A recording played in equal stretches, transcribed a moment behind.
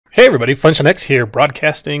Hey everybody, FunshineX here,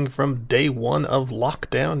 broadcasting from day one of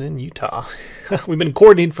lockdown in Utah. We've been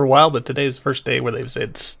quarantined for a while, but today's the first day where they've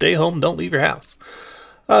said, stay home, don't leave your house.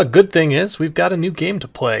 Good thing is, we've got a new game to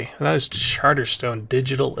play, and that is Charterstone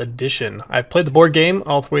Digital Edition. I've played the board game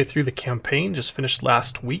all the way through the campaign, just finished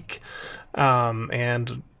last week,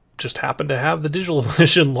 and just happened to have the digital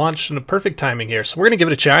edition launched in a perfect timing here. So we're going to give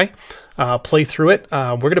it a try, play through it.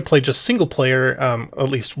 We're going to play just single player, at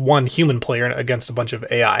least one human player against a bunch of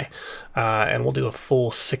AI. And we'll do a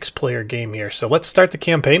full 6-player game here. So let's start the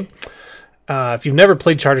campaign. If you've never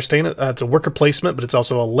played Charterstone, it's a worker placement, but it's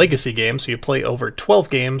also a legacy game. So you play over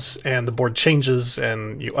 12 games and the board changes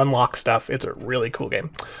and you unlock stuff. It's a really cool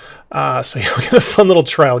game. So yeah, we got fun little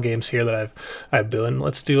trial games here that I've doing.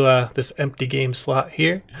 Let's do this empty game slot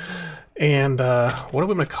here. And what are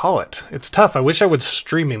we going to call it? It's tough. I wish I was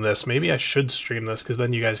streaming this. Maybe I should stream this because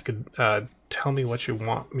then you guys could tell me what you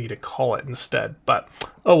want me to call it instead. But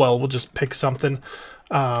oh well, we'll just pick something.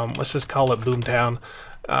 Let's just call it Boomtown.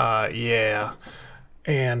 Yeah.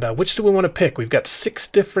 And which do we want to pick? We've got 6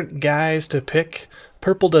 different guys to pick.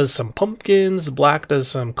 Purple does some pumpkins, black does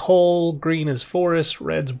some coal, green is forest,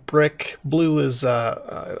 red's brick, blue is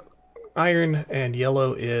iron, and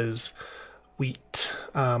yellow is wheat.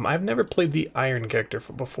 I've never played the iron character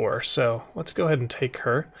before, so let's go ahead and take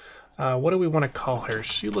her. What do we want to call her?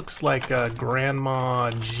 She looks like Grandma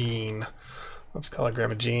Jean. Let's call her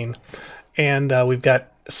Grandma Jean. And we've got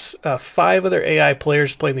 5 other AI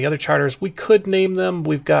players playing the other charters. We could name them.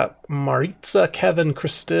 We've got Maritza, Kevin,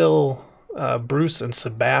 Christelle, Bruce, and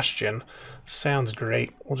Sebastian. Sounds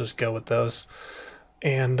great. We'll just go with those.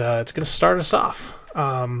 And it's going to start us off.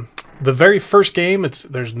 The very first game,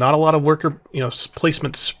 there's not a lot of worker,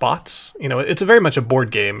 placement spots. It's very much a board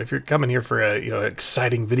game. If you're coming here for a,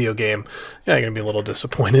 exciting video game, yeah, you're going to be a little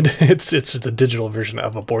disappointed. It's just a digital version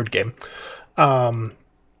of a board game.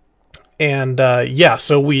 Yeah,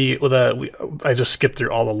 so I just skipped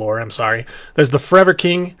through all the lore, I'm sorry. There's the Forever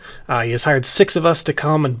King. He has hired 6 of us to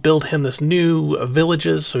come and build him this new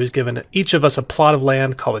villages. So he's given each of us a plot of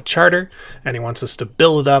land called a charter, and he wants us to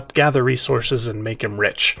build it up, gather resources, and make him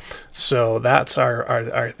rich. So that's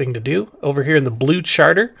our thing to do. Over here in the blue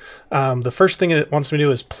charter, the first thing it wants me to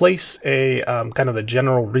do is place a kind of the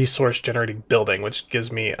general resource generating building, which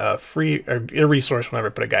gives me a resource whenever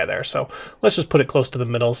I put a guy there. So let's just put it close to the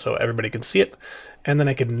middle so everybody can see it. And then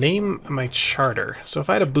I could name my charter. So if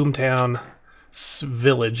I had a Boomtown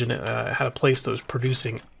village and it had a place that was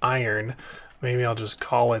producing iron, maybe I'll just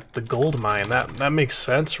call it the gold mine. That makes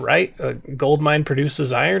sense, right? A gold mine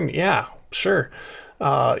produces iron? Yeah, sure.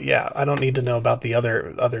 Yeah, I don't need to know about the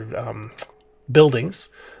other buildings.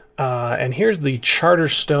 And here's the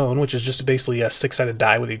Charterstone, which is just basically a 6-sided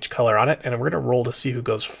die with each color on it. And we're going to roll to see who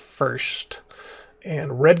goes first.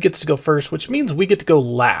 And red gets to go first, which means we get to go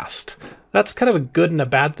last. That's kind of a good and a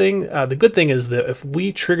bad thing. The good thing is that if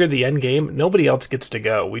we trigger the end game, nobody else gets to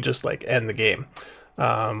go. We just end the game,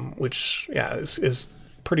 which yeah is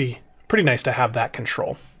pretty nice to have that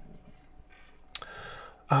control.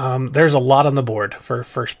 There's a lot on the board for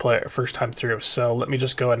first time through, so let me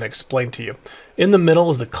just go ahead and explain to you. In the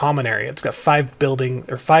middle is the common area. It's got 5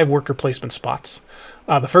 worker placement spots.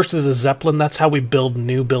 The first is a Zeppelin. That's how we build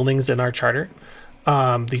new buildings in our charter.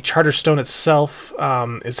 The Charterstone itself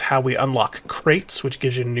is how we unlock crates, which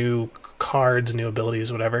gives you new cards, new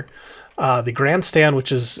abilities, whatever. The Grandstand,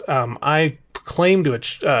 which is I claim to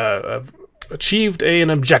have achieved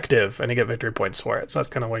an objective, and you get victory points for it. So that's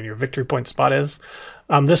kind of where your victory point spot is.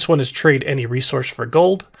 This one is trade any resource for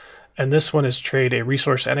gold, and this one is trade a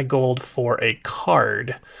resource and a gold for a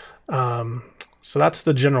card. So that's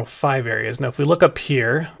the general 5 areas. Now, if we look up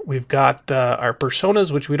here, we've got our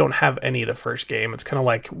personas, which we don't have any of the first game. It's kind of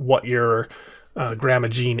like what your Grandma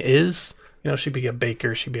Jean is. She'd be a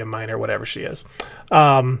baker, she'd be a miner, whatever she is.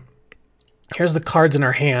 Here's the cards in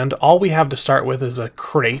our hand. All we have to start with is a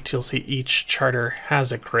crate. You'll see each charter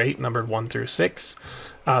has a crate, numbered 1 through 6.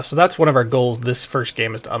 So that's one of our goals this first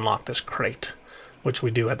game, is to unlock this crate, which we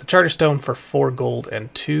do at the Charterstone for 4 gold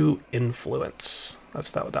and 2 influence.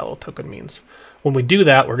 That's what that little token means. When we do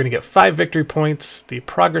that, we're going to get 5 victory points. The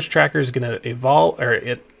progress tracker is going to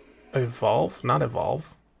not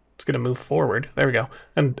evolve. It's going to move forward. There we go.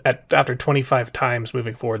 And after 25 times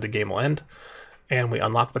moving forward, the game will end. And we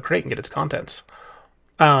unlock the crate and get its contents.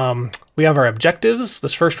 We have our objectives.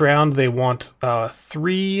 This first round, they want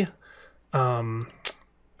 3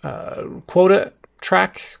 quota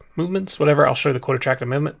track movements, whatever. I'll show you the quota track in a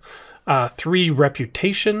moment. 3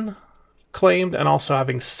 reputation claimed, and also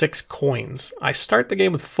having 6 coins. I start the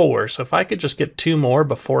game with 4, so if I could just get 2 more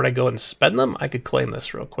before I go and spend them, I could claim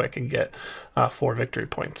this real quick and get 4 victory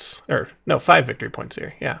points. Or, no, 5 victory points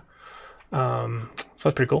here, yeah. So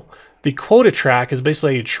that's pretty cool. The quota track is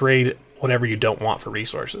basically you trade whatever you don't want for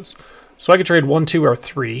resources. So I could trade 1, 2, or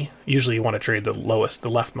 3. Usually you want to trade the lowest, the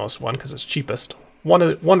leftmost one, because it's cheapest.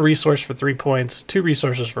 One resource for 3 points, 2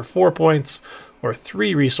 resources for 4 points, or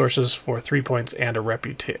 3 resources for 3 points and a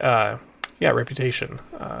reputation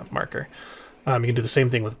marker. You can do the same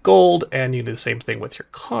thing with gold, and you can do the same thing with your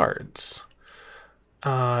cards.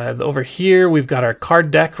 Over here, we've got our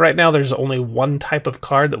card deck. Right now, there's only one type of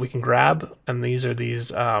card that we can grab, and these are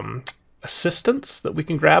these assistants that we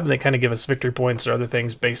can grab. And they kind of give us victory points or other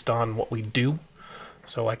things based on what we do.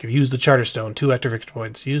 So, like, if you use the Charterstone, 2 extra victory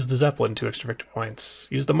points. Use the Zeppelin, 2 extra victory points.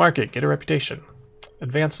 Use the Market, get a reputation.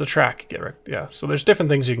 Advance the track, yeah. So there's different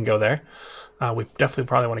things you can go there. We definitely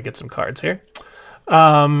probably want to get some cards here.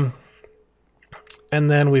 And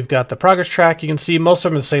then we've got the progress track. You can see most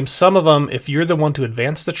of them are the same. Some of them, if you're the one to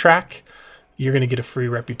advance the track, you're going to get a free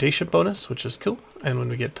reputation bonus, which is cool. And when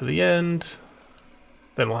we get to the end,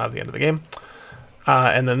 then we'll have the end of the game.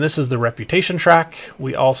 And then this is the reputation track.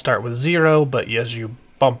 We all start with 0, but as you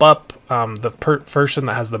bump up, the person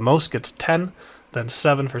that has the most gets 10, then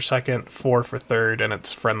 7 for second, 4 for third, and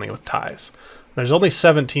it's friendly with ties. There's only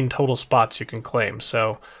 17 total spots you can claim,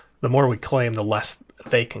 so the more we claim, the less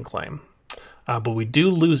they can claim. But we do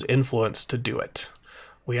lose influence to do it.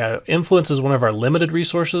 Influence is one of our limited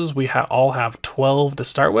resources. We all have 12 to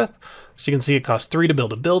start with. So you can see it costs 3 to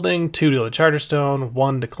build a building, 2 to build a Charterstone,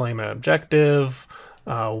 1 to claim an objective,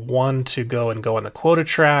 1 to go on the quota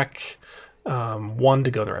track, 1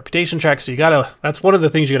 to go on the reputation track. So that's one of the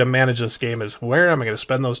things you gotta manage this game is where am I gonna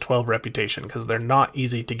spend those 12 reputation, because they're not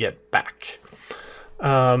easy to get back.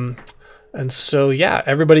 And so, yeah,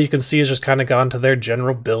 everybody you can see has just kind of gone to their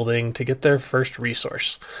general building to get their first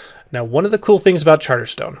resource. Now, one of the cool things about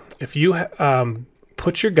Charterstone, if you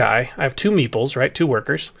put your guy, I have 2 meeples, right, 2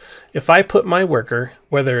 workers. If I put my worker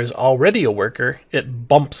where there is already a worker, it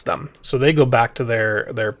bumps them. So they go back to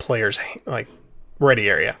their player's like ready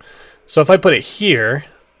area. So if I put it here,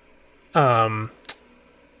 it's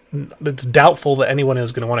doubtful that anyone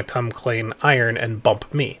is going to want to come claim iron and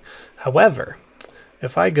bump me. However,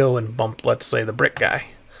 if I go and bump, let's say, the brick guy,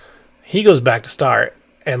 he goes back to start,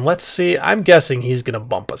 and let's see, I'm guessing he's going to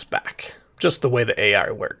bump us back, just the way the AI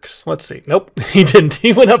works. Let's see. Nope, he didn't.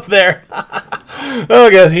 He went up there.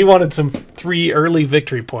 Okay, he wanted some 3 early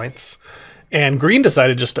victory points, and green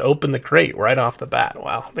decided just to open the crate right off the bat.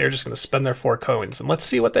 Wow, they're just going to spend their 4 coins, and let's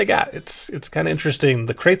see what they got. It's kind of interesting.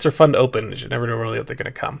 The crates are fun to open. You never know really what they're going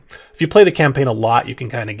to come. If you play the campaign a lot, you can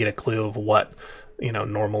kind of get a clue of what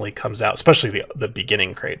normally comes out, especially the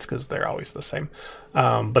beginning crates, because they're always the same.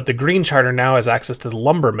 But the green charter now has access to the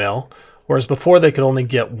lumber mill, whereas before they could only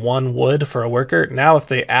get 1 wood for a worker. Now if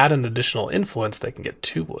they add an additional influence, they can get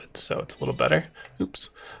 2 wood, so it's a little better.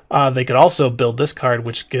 Oops. They could also build this card,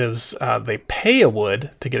 which gives, they pay a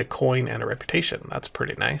wood to get a coin and a reputation. That's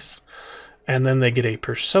pretty nice. And then they get a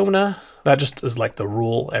persona. That just is like the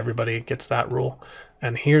rule. Everybody gets that rule.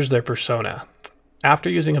 And here's their persona.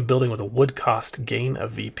 After using a building with a wood cost, gain a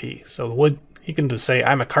VP. So the wood, he can just say,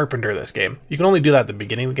 I'm a carpenter this game. You can only do that at the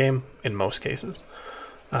beginning of the game in most cases.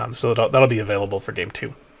 So that'll be available for game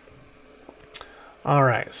 2. All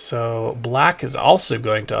right, so black is also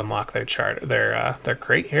going to unlock their their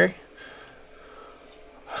crate here.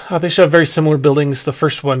 They should have very similar buildings. The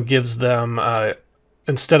first one gives them,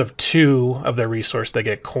 instead of 2 of their resource, they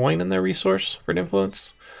get a coin in their resource for an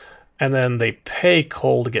influence. And then they pay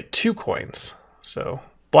coal to get 2 coins. So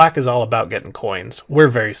black is all about getting coins. We're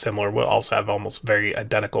very similar. We'll also have almost very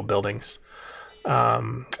identical buildings.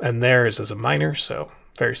 And theirs is a miner, so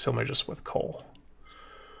very similar just with coal.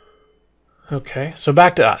 Okay, so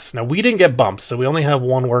back to us. Now we didn't get bumped, so we only have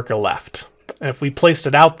 1 worker left. And if we placed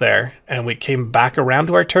it out there and we came back around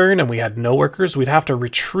to our turn and we had no workers, we'd have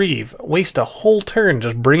to waste a whole turn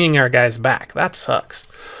just bringing our guys back. That sucks.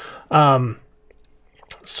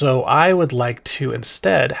 So I would like to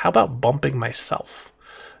instead, how about bumping myself?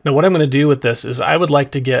 Now what I'm going to do with this is I would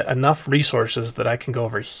like to get enough resources that I can go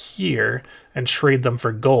over here and trade them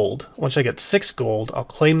for gold. Once I get 6 gold, I'll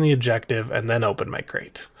claim the objective and then open my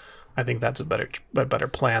crate. I think that's a better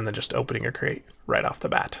plan than just opening a crate right off the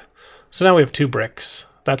bat. So now we have 2 bricks.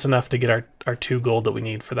 That's enough to get our 2 gold that we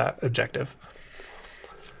need for that objective.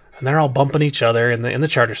 And they're all bumping each other in the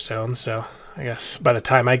Charterstone, so I guess by the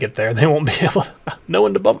time I get there, they won't be able to, no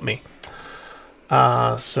one to bump me.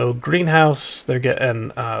 So greenhouse, they're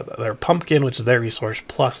getting their pumpkin, which is their resource,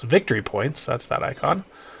 plus victory points. That's that icon.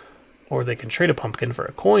 Or they can trade a pumpkin for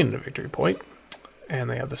a coin and a victory point. And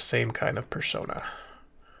they have the same kind of persona.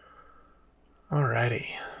 Alrighty.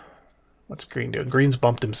 What's green doing? Green's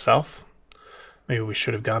bumped himself. Maybe we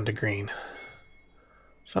should have gone to green.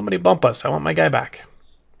 Somebody bump us. I want my guy back.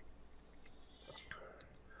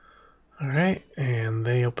 All right, and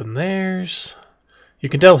they open theirs. You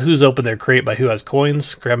can tell who's opened their crate by who has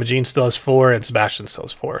coins. Grandma Jean still has 4, and Sebastian still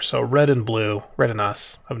has 4. So red and blue, red and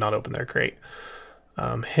us, have not opened their crate.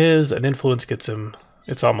 His, an influence gets him,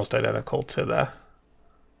 it's almost identical to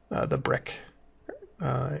the brick.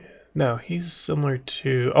 No, he's similar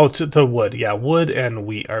to, oh, to wood. Yeah, wood and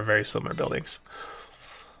wheat are very similar buildings.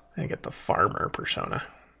 And get the farmer persona.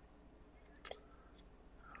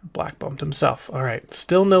 Black bumped himself. All right,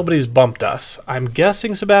 still nobody's bumped us. I'm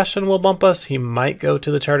guessing Sebastian will bump us. He might go to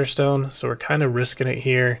the Charterstone, so we're kind of risking it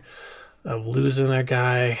here of losing our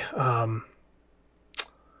guy. I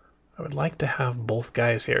would like to have both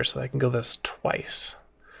guys here so I can go this twice.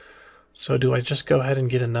 So do I just go ahead and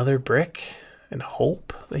get another brick and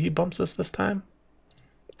hope that he bumps us this time?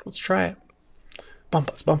 Let's try it. Bump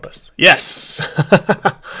us, bump us. Yes!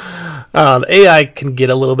 The AI can get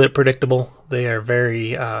a little bit predictable. They are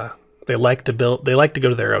very, they like to go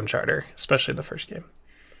to their own charter, especially in the first game.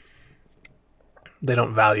 They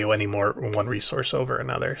don't value any more one resource over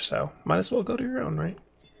another, so might as well go to your own, right?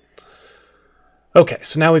 Okay,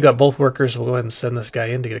 so now we've got both workers. We'll go ahead and send this guy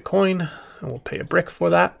in to get a coin, and we'll pay a brick for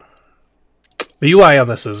that. The UI on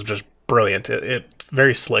this is just brilliant. It's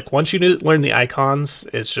very slick. Once you learn the icons,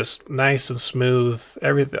 it's just nice and smooth.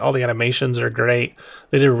 All the animations are great.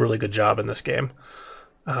 They did a really good job in this game.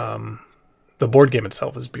 The board game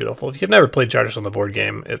itself is beautiful. If you've never played Charterstone on the board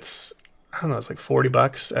game, it's, I don't know, it's like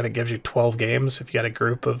 $40, and it gives you 12 games if you got a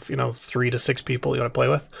group of, 3 to 6 people you want to play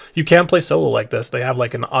with. You can play solo like this. They have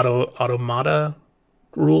like an automata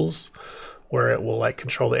rules where it will like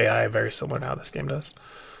control the AI very similar to how this game does.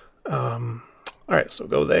 All right, so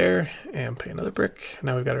go there and pay another brick.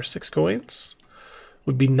 Now we've got our 6 coins.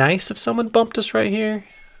 Would be nice if someone bumped us right here.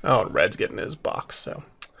 Oh, red's getting his box, so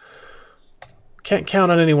can't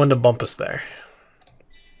count on anyone to bump us there.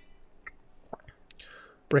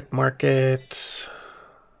 Brick market.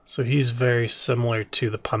 So he's very similar to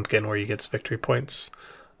the pumpkin where he gets victory points.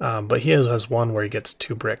 But he has one where he gets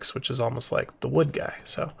 2 bricks, which is almost like the wood guy.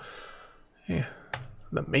 So, yeah,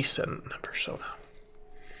 the mason persona.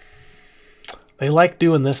 They like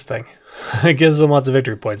doing this thing. It gives them lots of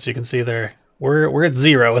victory points. You can see we're at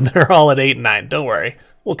 0 and they're all at 8 and 9. Don't worry,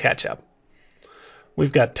 we'll catch up.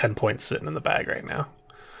 We've got 10 points sitting in the bag right now.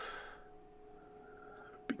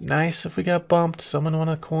 Be nice if we got bumped. Someone want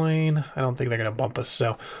a coin? I don't think they're gonna bump us,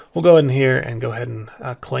 so we'll go in here and go ahead and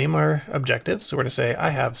claim our objective. So we're gonna say I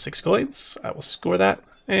have 6 coins. I will score that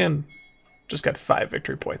and just got 5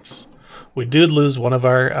 victory points. We did lose one of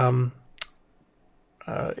our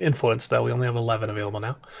influence, though. We only have 11 available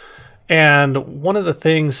now. And one of the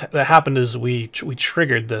things that happened is we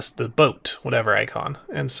triggered the boat, whatever icon.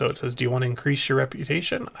 And so it says, do you want to increase your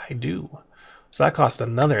reputation? I do. So that cost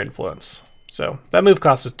another influence. So that move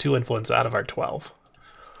cost us 2 influence out of our 12.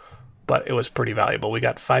 But it was pretty valuable. We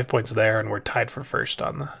got 5 points there, and we're tied for first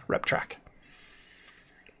on the rep track.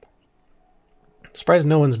 Surprised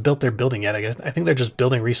no one's built their building yet, I guess. I think they're just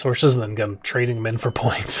building resources and then trading them in for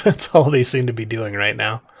points. That's all they seem to be doing right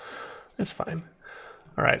now. That's fine.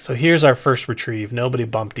 All right, so here's our first retrieve. Nobody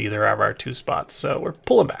bumped either of our 2 spots, so we're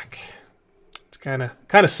pulling back. It's kind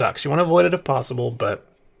of sucks. You want to avoid it if possible, but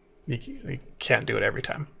you can't do it every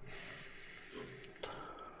time.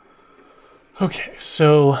 Okay,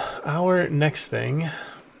 so our next thing,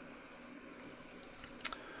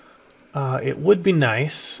 it would be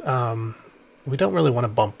nice. We don't really want to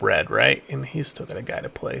bump red, right? And he's still got a guy to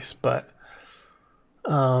place, but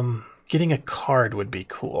getting a card would be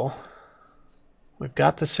cool. We've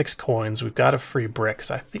got the 6 coins. We've got a free brick,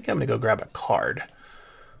 so I think I'm going to go grab a card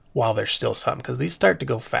while there's still some, because these start to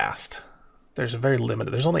go fast. There's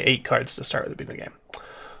only 8 cards to start with at the beginning of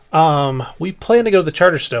the game. We plan to go to the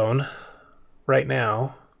Charterstone right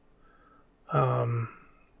now,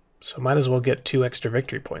 so might as well get 2 extra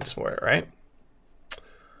victory points for it, right?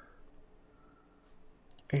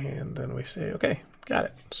 And then we say, okay, got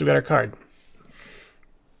it. So we got our card.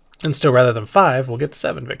 And still, rather than 5, we'll get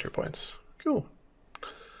 7 victory points. Cool.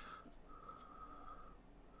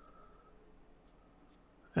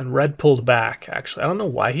 And red pulled back, actually. I don't know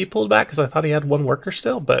why he pulled back, because I thought he had 1 worker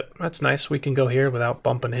still, but that's nice. We can go here without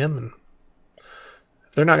bumping him. And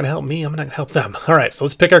if they're not going to help me, I'm not going to help them. All right, so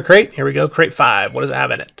let's pick our crate. Here we go, crate 5. What does it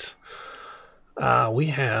have in it? We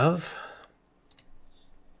have...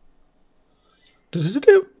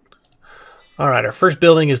 All right, our first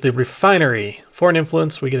building is the refinery. For an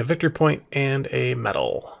influence, we get a victory point and a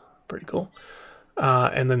medal. Pretty cool.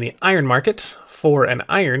 And then the iron market. For an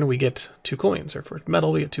iron, we get 2 coins. Or for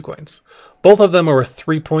metal, we get 2 coins. Both of them are worth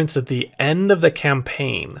 3 points at the end of the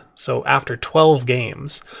campaign. So after 12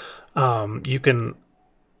 games, you can,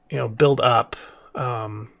 build up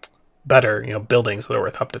better, buildings that are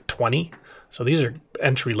worth up to 20. So these are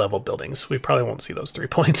entry-level buildings. We probably won't see those 3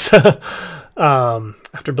 points.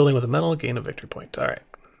 After building with a metal, gain a victory point. All right.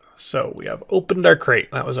 So we have opened our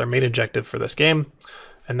crate. That was our main objective for this game.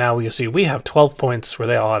 And now you see we have 12 points where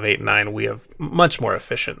they all have 8 and 9. We have much more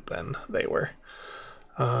efficient than they were.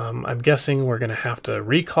 I'm guessing we're going to have to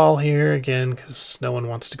recall here again because no one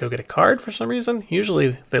wants to go get a card for some reason. Usually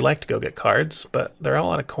they like to go get cards, but they're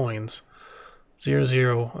all out of coins.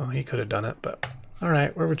 0-0. Well, he could have done it, but all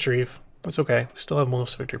right, we'll retrieve. That's okay. We still have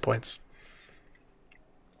most victory points.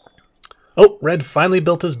 Oh, Red finally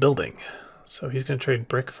built his building. So he's going to trade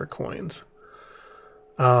brick for coins.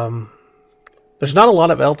 There's not a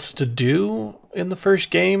lot of else to do in the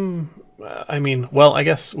first game. Well, I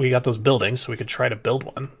guess we got those buildings, so we could try to build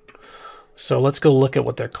one. So let's go look at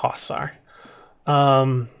what their costs are.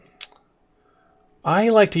 I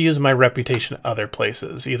like to use my reputation other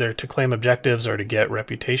places, either to claim objectives or to get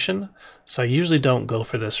reputation. So I usually don't go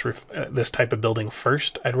for this type of building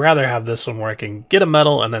first. I'd rather have this one where I can get a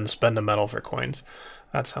medal and then spend a medal for coins.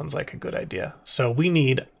 That sounds like a good idea. So we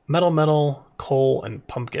need metal, coal, and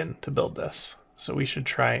pumpkin to build this. So we should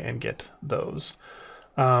try and get those.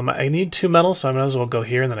 I need 2 metals, so I might as well go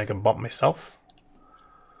here and then I can bump myself.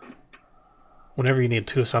 Whenever you need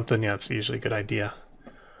 2 of something, yeah, it's usually a good idea.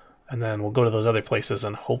 And then we'll go to those other places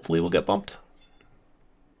and hopefully we'll get bumped.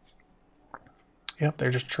 Yep,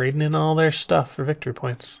 they're just trading in all their stuff for victory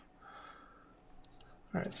points.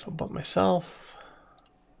 Alright, so I'll bump myself.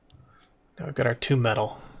 Now we've got our 2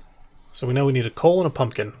 metal. So we know we need a coal and a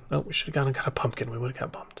pumpkin. Oh, we should have gone and got a pumpkin. We would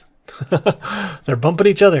have got bumped. They're bumping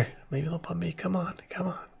each other. Maybe they'll bump me. Come on, come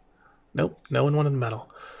on. Nope, no one wanted metal.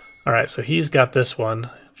 Alright, so he's got this one.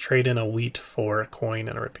 Trade in a wheat for a coin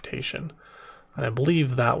and a reputation. And I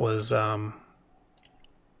believe that was one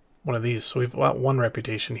of these. So we've got 1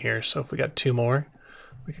 reputation here. So if we got 2 more,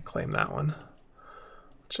 we could claim that one.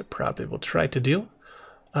 Which I probably will try to do.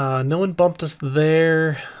 No one bumped us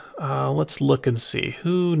there. Let's look and see.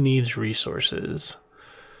 Who needs resources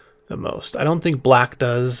the most? I don't think black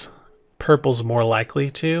does. Purple's more likely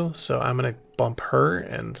to. So I'm going to bump her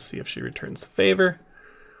and see if she returns the favor.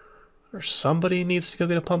 Or somebody needs to go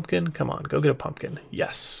get a pumpkin. Come on, go get a pumpkin.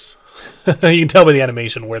 Yes. You can tell by the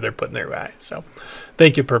animation where they're putting their guy. So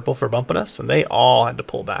thank you, Purple, for bumping us. And they all had to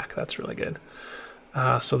pull back. That's really good.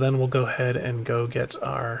 So then we'll go ahead and go get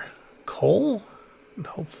our coal. And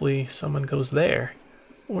hopefully someone goes there.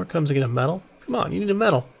 Or comes to get a medal. Come on, you need a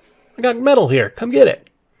medal. I got metal here. Come get it.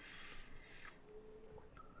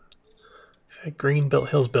 Green built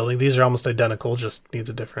Hills building. These are almost identical. Just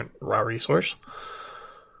needs a different raw resource.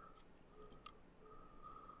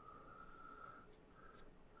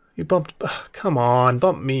 You bumped. Ugh, come on,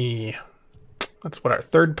 bump me. That's what, our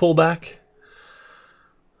 3rd pullback.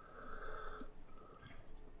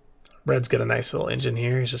 Red's got a nice little engine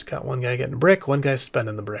here. He's just got 1 guy getting brick, 1 guy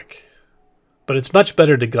spending the brick. But it's much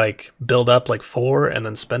better to like build up like 4 and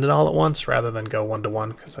then spend it all at once rather than go 1-to-1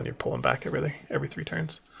 because then you're pulling back every 3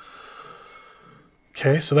 turns.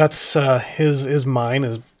 Okay, so that's his mine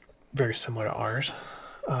is very similar to ours.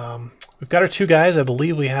 We've got our 2 guys. I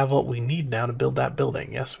believe we have what we need now to build that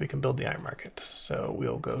building. Yes, we can build the iron market. So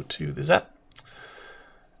we'll go to the Zep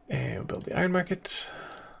and we'll build the iron market.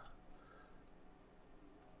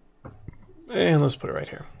 And let's put it right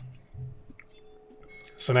here.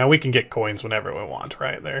 So now we can get coins whenever we want,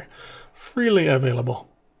 right? They're freely available.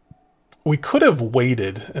 We could have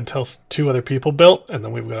waited until 2 other people built and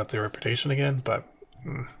then we've got their reputation again, but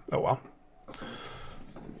oh well.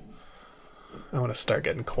 I want to start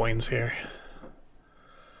getting coins here.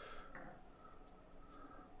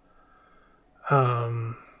 Alright.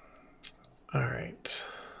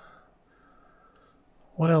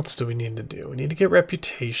 What else do we need to do? We need to get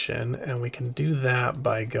reputation, and we can do that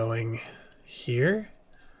by going here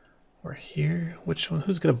or here. Which one?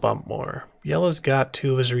 Who's going to bump more? Yellow's got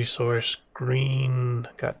 2 of his resource. Green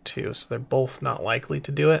got 2, so they're both not likely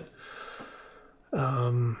to do it.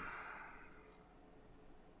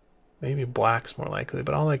 Maybe black's more likely,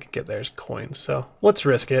 but all I can get there is coins. So let's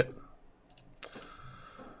risk it.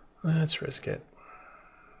 Let's risk it.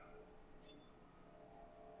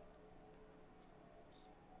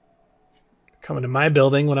 Coming to my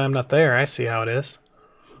building when I'm not there. I see how it is.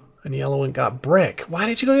 And yellow one got brick. Why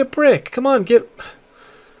did you go get brick? Come on, get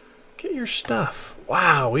your stuff.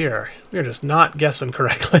 Wow, we are just not guessing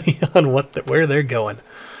correctly on where they're going.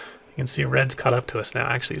 You can see red's caught up to us now.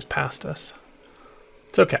 Actually, he's past us.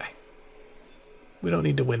 It's okay. We don't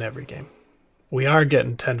need to win every game. we are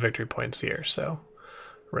getting 10 victory points here, so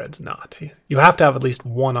red's not. You have to have at least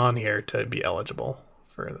one on here to be eligible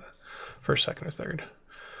for the first, second, or third.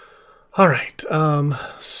 All right,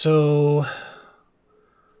 so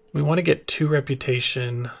we want to get 2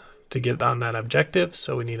 reputation to get on that objective,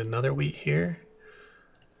 so we need another wheat here.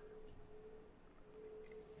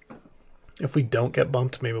 If we don't get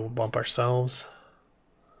bumped, maybe we'll bump ourselves.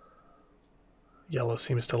 Yellow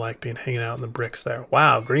seems to like being hanging out in the bricks there.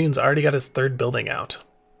 Wow, green's already got his 3rd building out.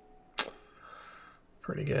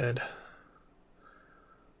 Pretty good.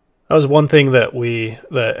 That was one thing that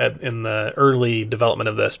in the early development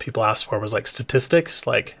of this, people asked for was like statistics,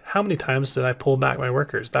 like how many times did I pull back my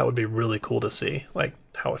workers? That would be really cool to see, like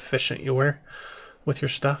how efficient you were with your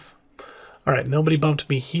stuff. All right, nobody bumped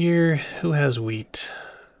me here. Who has wheat?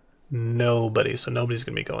 Nobody, so nobody's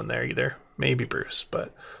gonna be going there either. Maybe Bruce,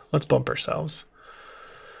 but let's bump ourselves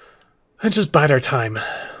and just bide our time.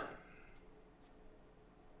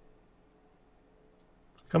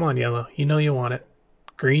 Come on, yellow, you know you want it.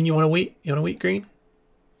 Green, you want a wheat? You want a wheat, green?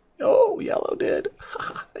 Oh, yellow did.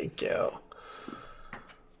 Thank you.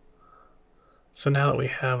 So now that we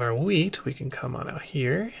have our wheat, we can come on out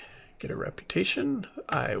here, get a reputation.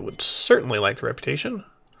 I would certainly like the reputation.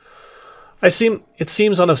 It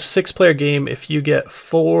seems on a 6-player game, if you get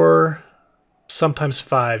 4, sometimes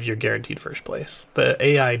 5, you're guaranteed first place. The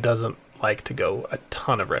AI doesn't like to go a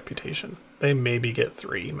ton of reputation. They maybe get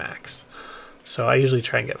 3 max. So I usually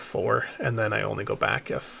try and get 4, and then I only go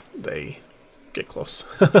back if they get close.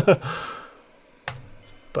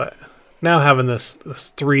 But now having this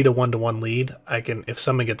 3 to 1 to 1 lead, I can, if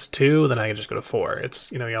someone gets 2, then I can just go to 4.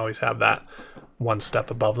 It's, you know, you always have that one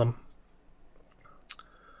step above them,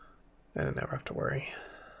 and I never have to worry.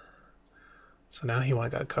 So now he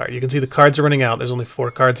got a card. You can see the cards are running out. There's only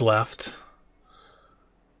 4 cards left.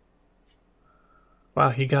 Wow,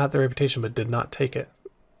 he got the reputation but did not take it.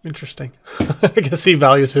 Interesting. I guess he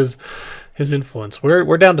values his influence.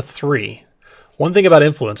 We're down to 3. One thing about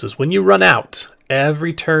influence is when you run out,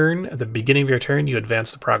 every turn, at the beginning of your turn, you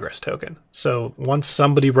advance the progress token. So once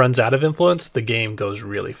somebody runs out of influence, the game goes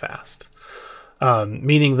really fast.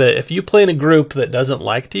 Meaning that if you play in a group that doesn't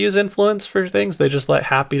like to use influence for things, they just let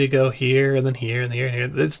happy to go here and then here and here and here.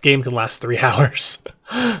 This game can last 3 hours.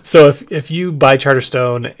 So if you buy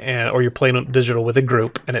Charterstone or you're playing digital with a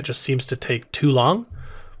group and it just seems to take too long,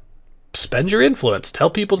 spend your influence. Tell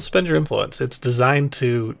people to spend your influence. It's designed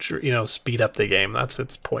to, you know, speed up the game. That's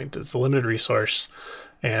its point. It's a limited resource.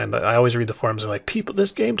 And I always read the forums. They're like, people,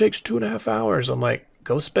 this game takes 2.5 hours. I'm like,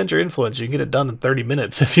 go spend your influence. You can get it done in 30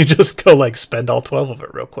 minutes if you just go like spend all 12 of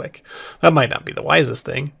it real quick. That might not be the wisest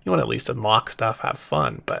thing. You want to at least unlock stuff, have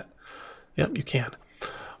fun, but yep, you can.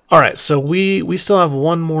 All right, so we still have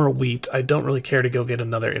 1 more wheat. I don't really care to go get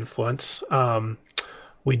another influence.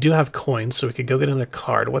 We do have coins, so we could go get another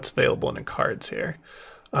card. What's available in the cards here?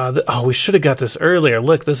 Oh, we should have got this earlier.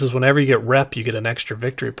 Look, this is whenever you get rep, you get an extra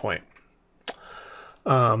victory point.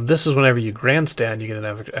 This is whenever you grandstand, you get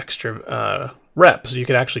an extra rep. So you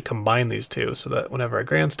could actually combine these two so that whenever I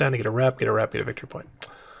grandstand, I get a rep, get a victory point.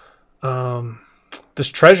 This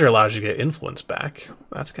treasure allows you to get influence back.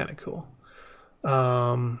 That's kind of cool.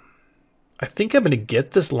 I think I'm going to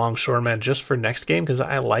get this longshoreman just for next game because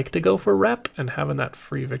I like to go for rep and having that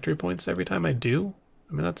free victory points every time I do.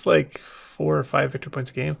 I mean, that's like 4 or 5 victory points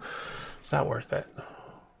a game. Is that worth it?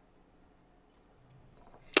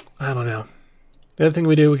 I don't know. The other thing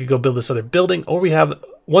we do, we could go build this other building, or we have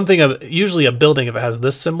one thing of usually a building, if it has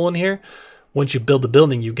this symbol in here, once you build the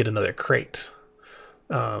building, you get another crate.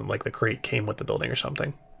 Like the crate came with the building or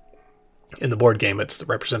something. In the board game, it's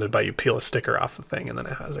represented by you peel a sticker off the thing, and then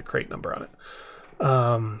it has a crate number on it.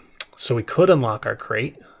 So we could unlock our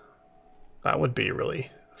crate. That would be really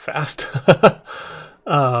fast.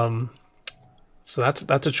 So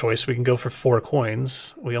that's a choice. We can go for 4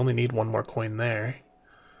 coins. We only need 1 more coin there.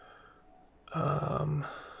 And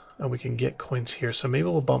we can get coins here. So maybe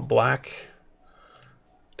we'll bump black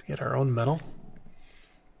to get our own metal.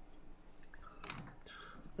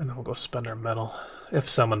 And then we'll go spend our metal if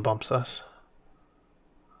someone bumps us.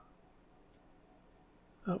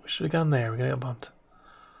 Oh, we should have gone there. We're going to get bumped.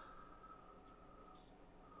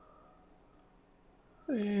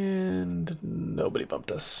 And nobody bumped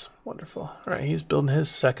us. Wonderful. All right, he's building his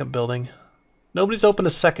second building. Nobody's opened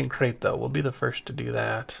a second crate, though. We'll be the first to do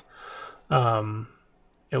that.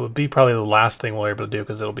 It would be probably the last thing we'll be able to do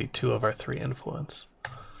because it'll be 2 of our 3 influence.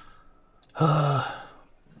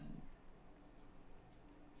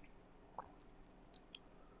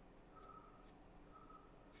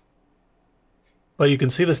 But you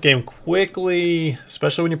can see this game quickly,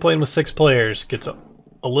 especially when you're playing with 6 players, gets a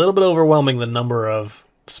little bit overwhelming, the number of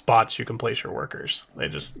spots you can place your workers.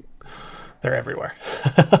 They're everywhere.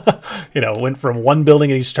 You know, went from 1 building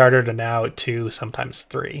in each charter to now 2, sometimes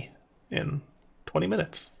 3 in 20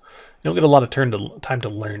 minutes. You don't get a lot of time to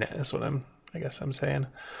learn it, is what I guess I'm saying.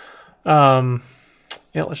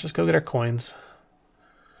 Yeah, let's just go get our coins.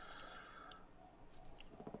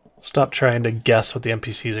 Stop trying to guess what the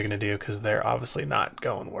NPCs are going to do, because they're obviously not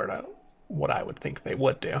going what I would think they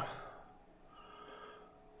would do.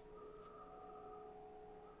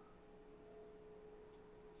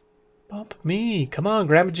 Bump me. Come on,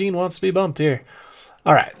 Grandma Jean wants to be bumped here.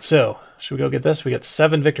 All right, so should we go get this? We got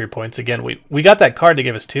 7 victory points. Again, we got that card to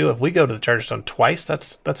give us 2. If we go to the Charterstone twice,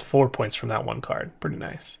 that's 4 points from that one card. Pretty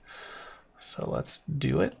nice. So let's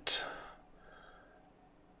do it.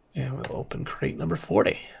 And we'll open crate number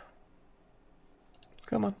 40.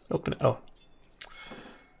 Come on, open it. Oh.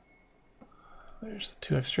 There's the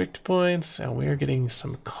 2 extra victory points, and we are getting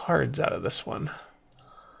some cards out of this one.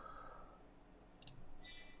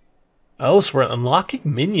 Oh, so we're unlocking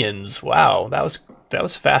minions. Wow, that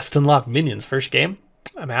was fast to unlock minions first game.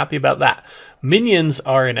 I'm happy about that. Minions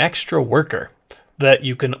are an extra worker that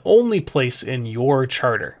you can only place in your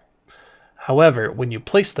charter. However, when you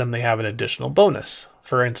place them, they have an additional bonus.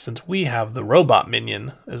 For instance, we have the robot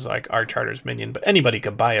minion as like our charter's minion, but anybody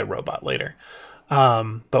could buy a robot later.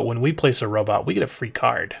 But when we place a robot, we get a free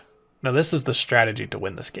card. Now, this is the strategy to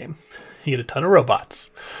win this game. You get a ton of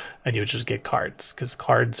robots, and you just get cards, because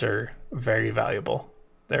cards are very valuable.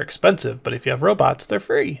 They're expensive, but if you have robots, they're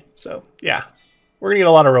free. So, yeah, we're going to get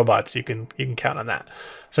a lot of robots. You can count on that.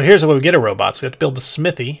 So here's what we get a robot. So we have to build the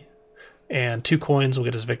smithy, and 2 coins will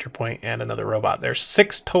get us victory point and another robot. There's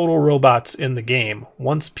 6 total robots in the game.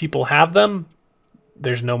 Once people have them,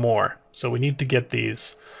 there's no more. So we need to get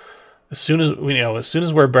these. As soon as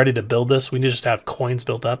we're ready to build this, we need to just have coins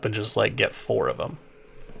built up and just like get 4 of them.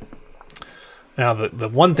 Now, the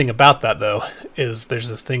one thing about that, though, is there's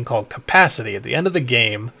this thing called capacity. At the end of the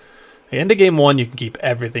game, the end of game 1, you can keep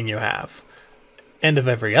everything you have. End of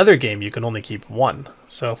every other game, you can only keep 1.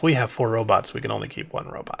 So if we have 4 robots, we can only keep 1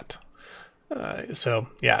 robot. So,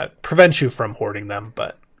 yeah, it prevents you from hoarding them,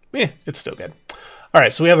 but it's still good. All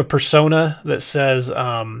right, so we have a persona that says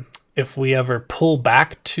if we ever pull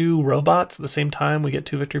back 2 robots at the same time, we get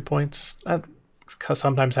 2 victory points. That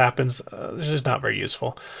sometimes happens. It's just not very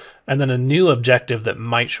useful. And then a new objective that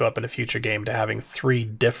might show up in a future game to having 3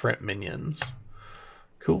 different minions.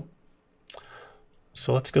 Cool.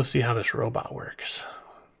 So let's go see how this robot works.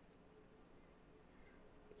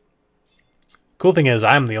 Cool thing is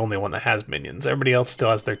I'm the only one that has minions. Everybody else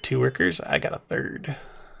still has their 2 workers. I got a 3rd.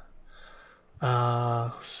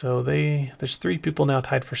 So there's 3 people now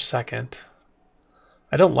tied for 2nd.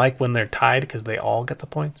 I don't like when they're tied because they all get the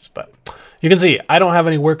points, but you can see I don't have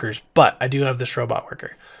any workers, but I do have this robot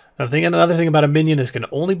worker. Another thing about a minion is it can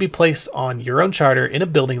only be placed on your own charter in a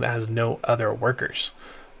building that has no other workers.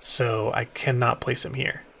 So I cannot place him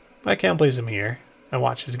here. I can't place him here. And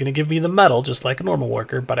watch, he's going to give me the medal just like a normal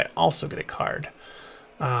worker, but I also get a card.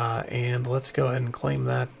 And let's go ahead and claim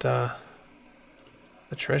that the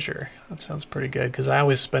treasure. That sounds pretty good because I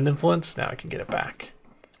always spend influence. Now I can get it back.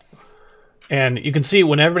 And you can see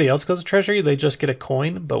when everybody else goes to treasury, they just get a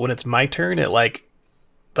coin. But when it's my turn, it like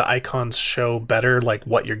the icons show better like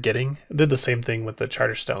what you're getting. I did the same thing with the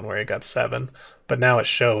Charterstone where it got 7, but now it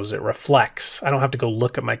shows, it reflects. I don't have to go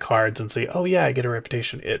look at my cards and say, oh yeah, I get a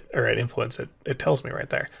reputation or an influence. It tells me right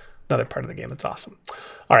there. Another part of the game that's awesome.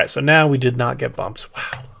 All right, so now we did not get bumps.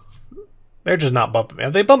 Wow, they're just not bumping me.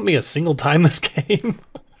 Have they bumped me a single time this game?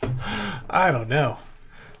 I don't know.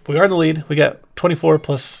 We are in the lead. We got 24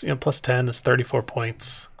 plus 10 is 34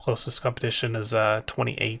 points. Closest competition is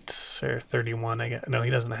 28 or 31. I guess. No, he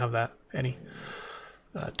doesn't have that any.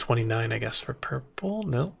 29, I guess, for purple.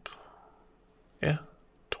 Nope. Yeah,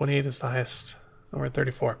 28 is the highest. We're at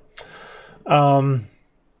 34.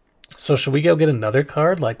 So should we go get another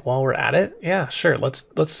card like while we're at it? Yeah, sure.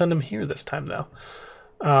 Let's send him here this time though.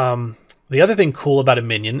 The other thing cool about a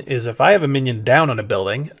minion is if I have a minion down on a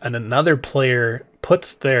building and another player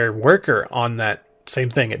puts their worker on that same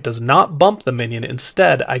thing, it does not bump the minion.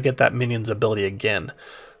 Instead, I get that minion's ability again.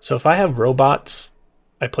 So if I have robots,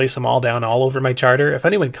 I place them all down all over my charter. If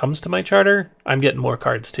anyone comes to my charter, I'm getting more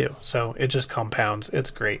cards too. So it just compounds.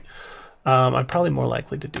 It's great. I'm probably more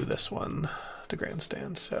likely to do this one to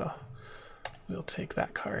grandstand. So we'll take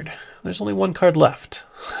that card. There's only 1 card left.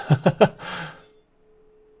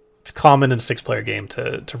 It's common in a 6-player game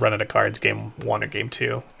to run out of cards game 1 or game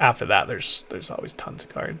 2. After that, there's always tons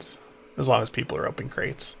of cards, as long as people are opening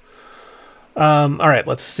crates. All right,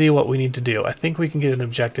 let's see what we need to do. I think we can get an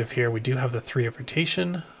objective here. We do have the 3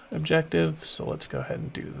 reputation objective, so let's go ahead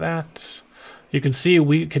and do that. You can see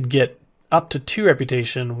we could get up to 2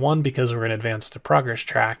 reputation, one because we're going to advance to progress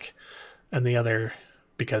track, and the other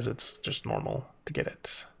because it's just normal to get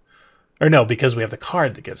it. Or no, because we have the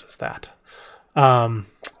card that gives us that.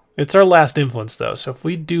 It's our last influence though, so if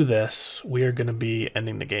we do this, we are going to be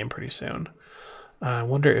ending the game pretty soon. I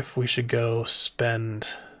wonder if we should go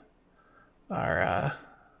spend our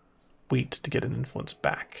wheat to get an influence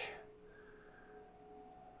back.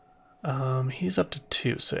 He's up to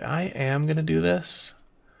 2, so I am going to do this.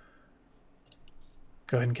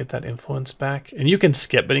 Go ahead and get that influence back. And you can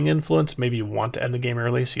skip getting influence. Maybe you want to end the game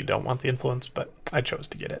early, so you don't want the influence, but I chose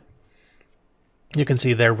to get it. You can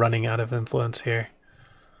see they're running out of influence here.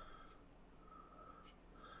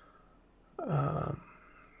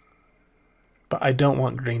 But I don't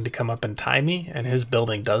want green to come up and tie me, and his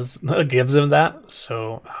building gives him that.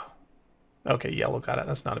 So, okay, yellow got it.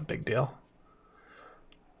 That's not a big deal,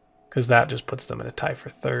 because that just puts them in a tie for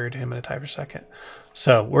third, him in a tie for second.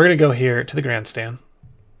 So we're going to go here to the grandstand.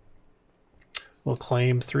 We'll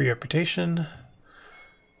claim 3 reputation.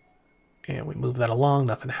 And we move that along.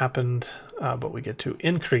 Nothing happened. But we get to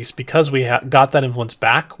increase. Because we got that influence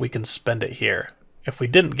back, we can spend it here. If we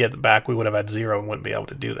didn't get it back, we would have had 0 and wouldn't be able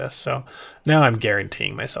to do this. So now I'm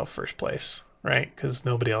guaranteeing myself first place, right? Because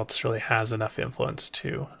nobody else really has enough influence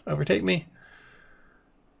to overtake me.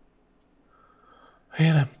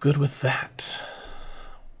 And I'm good with that.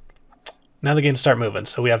 Now the games start moving.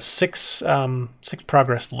 So we have 6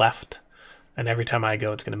 progress left. And every time I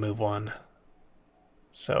go, it's going to move 1.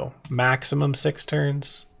 So maximum 6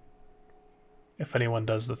 turns. If anyone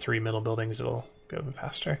does the 3 middle buildings, it'll go even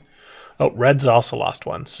faster. Oh, red's also lost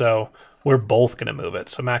 1. So we're both going to move it.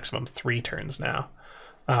 So maximum 3 turns now.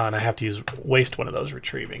 And I have to waste 1 of those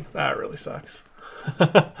retrieving. That really sucks.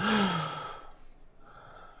 All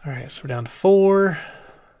right, so we're down to 4.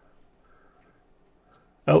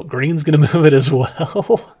 Oh, green's going to move it as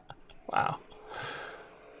well. Wow.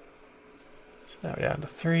 So now we're down to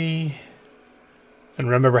 3. And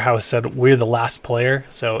remember how I said we're the last player.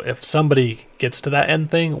 So if somebody gets to that end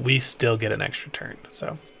thing, we still get an extra turn.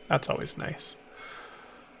 So that's always nice.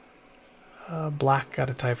 Black got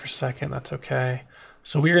a tie for second. That's okay.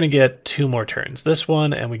 So we're going to get 2 more turns. This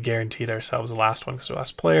one, and we guaranteed ourselves the last one because we're the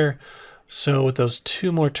last player. So with those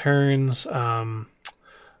 2 more turns,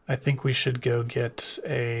 I think we should go get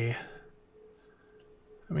a...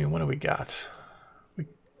 I mean, what do we got?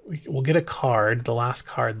 We'll get a card, the last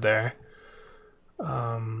card there.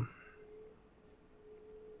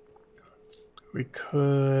 We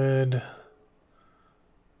could...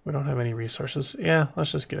 We don't have any resources. Yeah,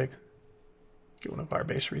 let's just get one of our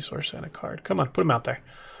base resources and a card. Come on, put them out there.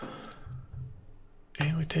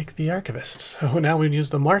 And we take the Archivist. So now we use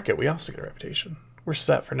the market. We also get a reputation. We're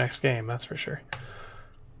set for next game, that's for sure.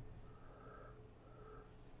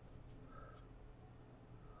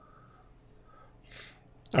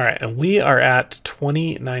 All right, and we are at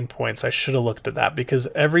 29 points. I should have looked at that because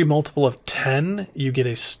every multiple of 10, you get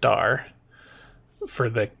a star for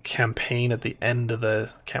the campaign at the end of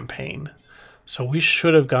the campaign. So we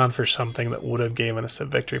should have gone for something that would have given us a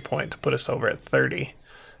victory point to put us over at 30,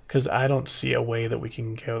 because I don't see a way that we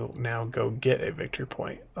can go get a victory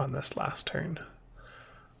point on this last turn.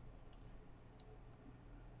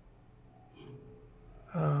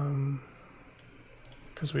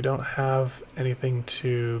 Because we don't have anything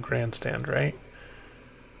to grandstand, right?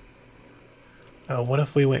 Oh, what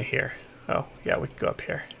if we went here? Oh, yeah, we could go up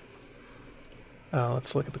here.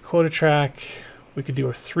 Let's look at the quota track. We could do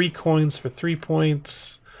our 3 coins for 3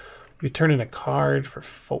 points. We turn in a card for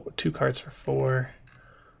 2 cards for 4.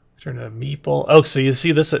 Turn in a meeple. Oh, so you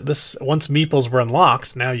see this once meeples were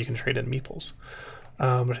unlocked, now you can trade in meeples.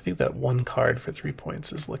 But I think that 1 card for 3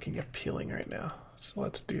 points is looking appealing right now. So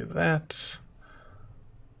let's do that.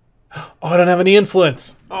 Oh, I don't have any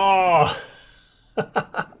influence. Oh.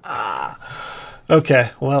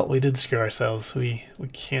 Okay, well, we did screw ourselves. We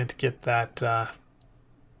can't get that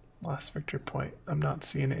last victory point. I'm not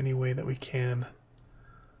seeing any way that we can.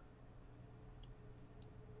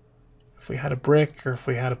 If we had a brick or if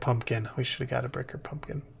we had a pumpkin, we should have got a brick or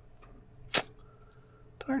pumpkin.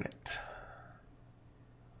 Darn it.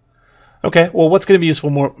 Okay, well, what's going to be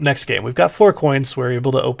useful more next game? We've got 4 coins. We're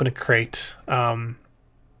able to open a crate.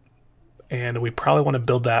 And we probably want to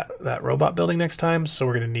build that robot building next time. So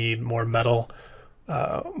we're going to need more metal,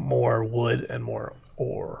 more wood, and more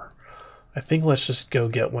ore. I think let's just go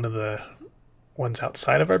get one of the ones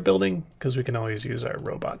outside of our building, because we can always use our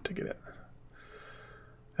robot to get it.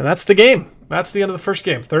 And that's the game. That's the end of the first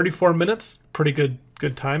game. 34 minutes. Pretty good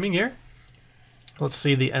timing here. Let's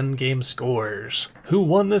see the end game scores. Who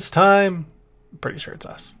won this time? I'm pretty sure it's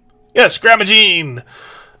us. Yes, Gramagene!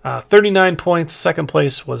 39 points. Second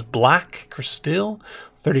place was Black Christille,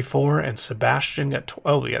 34, and Sebastian got.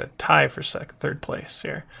 Oh, we got a tie for third place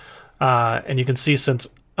here. And you can see since.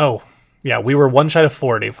 Oh, yeah, we were one shy of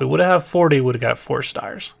 40. If we would have 40, we would have got 4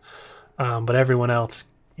 stars. But everyone else,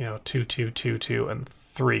 you know, 2, 2, 2, 2, and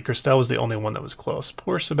 3. Christelle was the only one that was close.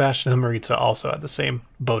 Poor Sebastian and Maritza also had the same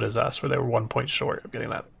boat as us, where they were 1 point short of getting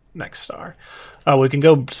that next star. We can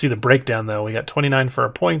go see the breakdown, though. We got 29 for our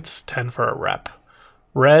points, 10 for our rep.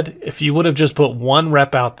 Red, if you would have just put 1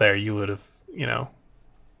 rep out there, you would have, you know,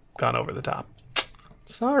 gone over the top.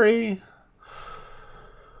 Sorry.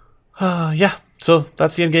 Yeah, so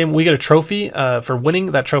that's the end game. We get a trophy for winning.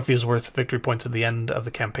 That trophy is worth victory points at the end of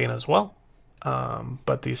the campaign as well.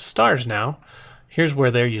 But these stars now, here's where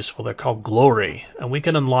they're useful. They're called glory, and we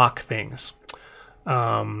can unlock things.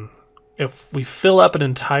 If we fill up an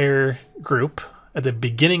entire group at the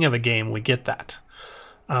beginning of a game, we get that.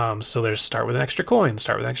 So there's start with an extra coin,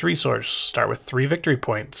 start with an extra resource, start with 3 victory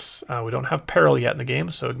points. We don't have peril yet in the game,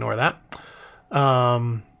 so ignore that.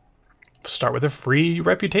 Start with a free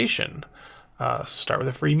reputation. Start with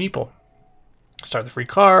a free meeple. Start with a free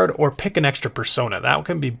card, or pick an extra persona. That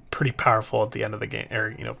can be pretty powerful at the end of the game,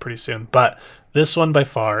 or you know, pretty soon. But this one by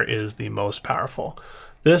far is the most powerful.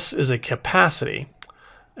 This is a capacity,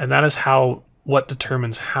 and that is what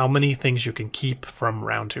determines how many things you can keep from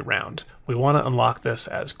round to round. We want to unlock this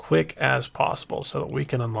as quick as possible so that we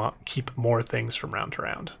can keep more things from round to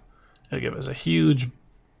round. It'll give us a huge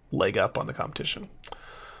leg up on the competition.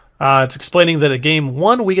 It's explaining that in game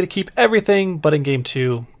 1 we get to keep everything, but in game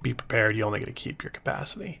 2, be prepared, you only get to keep your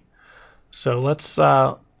capacity. So let's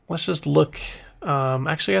just look.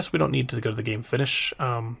 Actually, yes, we don't need to go to the game finish.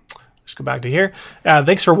 Just go back to here.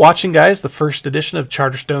 Thanks for watching, guys. The first edition of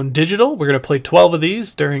Charterstone Digital. We're going to play 12 of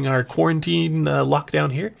these during our quarantine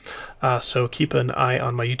lockdown here. So keep an eye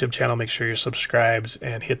on my YouTube channel. Make sure you're subscribed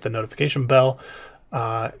and hit the notification bell.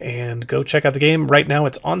 And go check out the game. Right now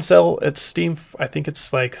it's on sale at Steam. I think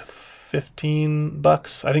it's like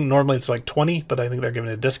 $15. I think normally it's like 20, but I think they're giving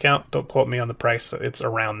a discount. Don't quote me on the price. It's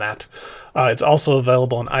around that. It's also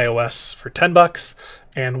available on iOS for $10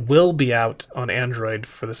 and will be out on Android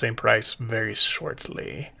for the same price very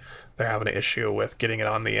shortly. They're having an issue with getting it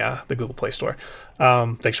on the Google Play Store.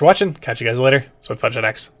 Thanks for watching. Catch you guys later. So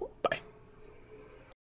FunshineX.